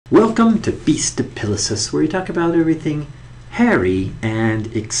Welcome to Beastapillosis, where we talk about everything hairy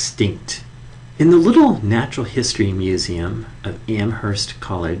and extinct. In the Little Natural History Museum of Amherst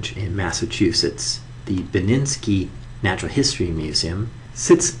College in Massachusetts, the Beninsky Natural History Museum,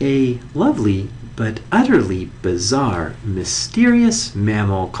 sits a lovely but utterly bizarre, mysterious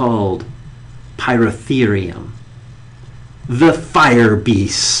mammal called Pyrotherium, the fire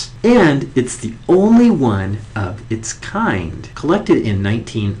beast. And it's the only one of its kind. Collected in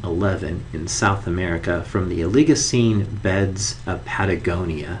 1911 in South America from the Oligocene beds of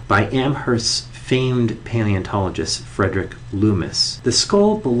Patagonia by Amherst's famed paleontologist Frederick Loomis. The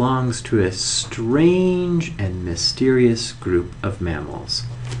skull belongs to a strange and mysterious group of mammals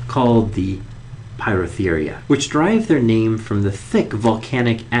called the Pyrotheria, which derive their name from the thick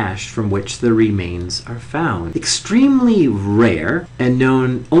volcanic ash from which the remains are found. Extremely rare and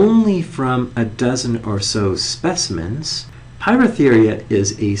known only from a dozen or so specimens, Pyrotheria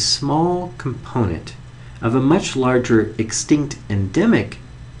is a small component of a much larger extinct endemic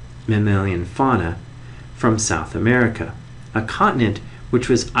mammalian fauna from South America, a continent which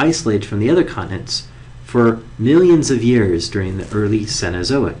was isolated from the other continents for millions of years during the early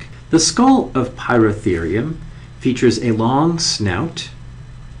Cenozoic. The skull of Pyrotherium features a long snout,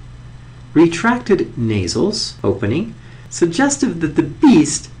 retracted nasals opening, suggestive that the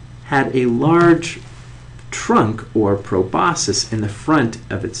beast had a large trunk or proboscis in the front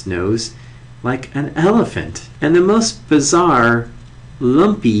of its nose like an elephant, and the most bizarre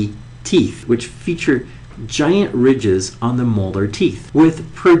lumpy teeth, which feature giant ridges on the molar teeth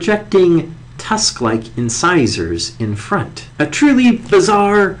with projecting tusk-like incisors in front. A truly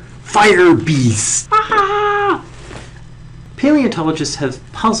bizarre fire beast! Ah! Paleontologists have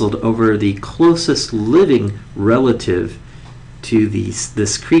puzzled over the closest living relative to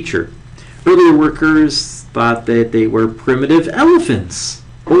this creature. Earlier workers thought that they were primitive elephants,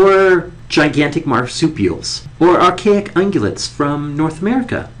 or gigantic marsupials, or archaic ungulates from North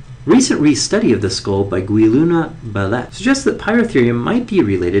America. Recent restudy of the skull by Guiluna Ballet suggests that Pyrotherium might be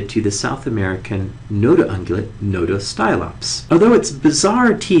related to the South American nodoungulate Nodostylops, although its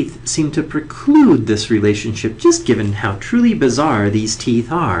bizarre teeth seem to preclude this relationship just given how truly bizarre these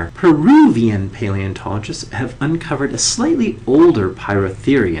teeth are. Peruvian paleontologists have uncovered a slightly older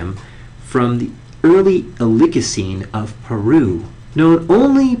Pyrotherium from the early Oligocene of Peru, known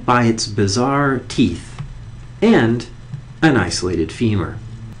only by its bizarre teeth and an isolated femur.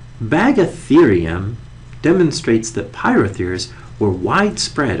 Bagatherium demonstrates that Pyrotheres were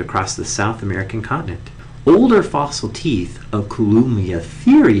widespread across the South American continent. Older fossil teeth of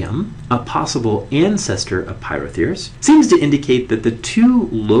Columiatherium, a possible ancestor of Pyrotheres, seems to indicate that the two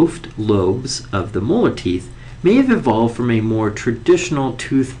loafed lobes of the molar teeth may have evolved from a more traditional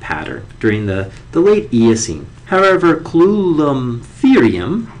tooth pattern during the late Eocene. However,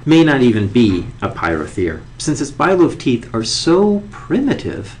 Columiatherium may not even be a Pyrothera, since its bilobe teeth are so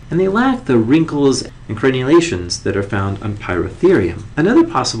primitive and they lack the wrinkles and crenulations that are found on Pyrotherium. Another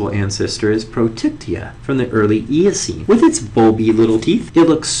possible ancestor is Protictia from the early Eocene. With its bulby little teeth, it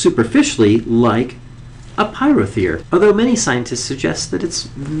looks superficially like a Pyrothera, although many scientists suggest that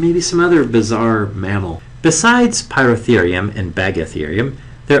it's maybe some other bizarre mammal. Besides Pyrotherium and Bagatherium,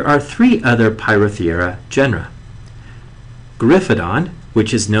 there are three other Pyrothera genera. Gryphodon,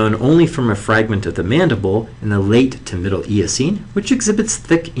 which is known only from a fragment of the mandible in the late to middle Eocene, which exhibits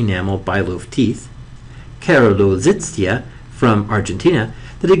thick enamel bilobe teeth. Carolozitstia from Argentina,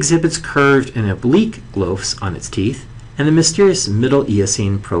 that exhibits curved and oblique glophs on its teeth, and the mysterious middle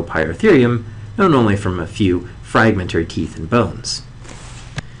Eocene Propyrotherium, known only from a few fragmentary teeth and bones.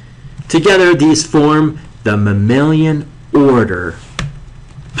 Together, these form the mammalian order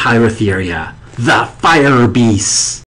Pyrotheria, the fire beasts.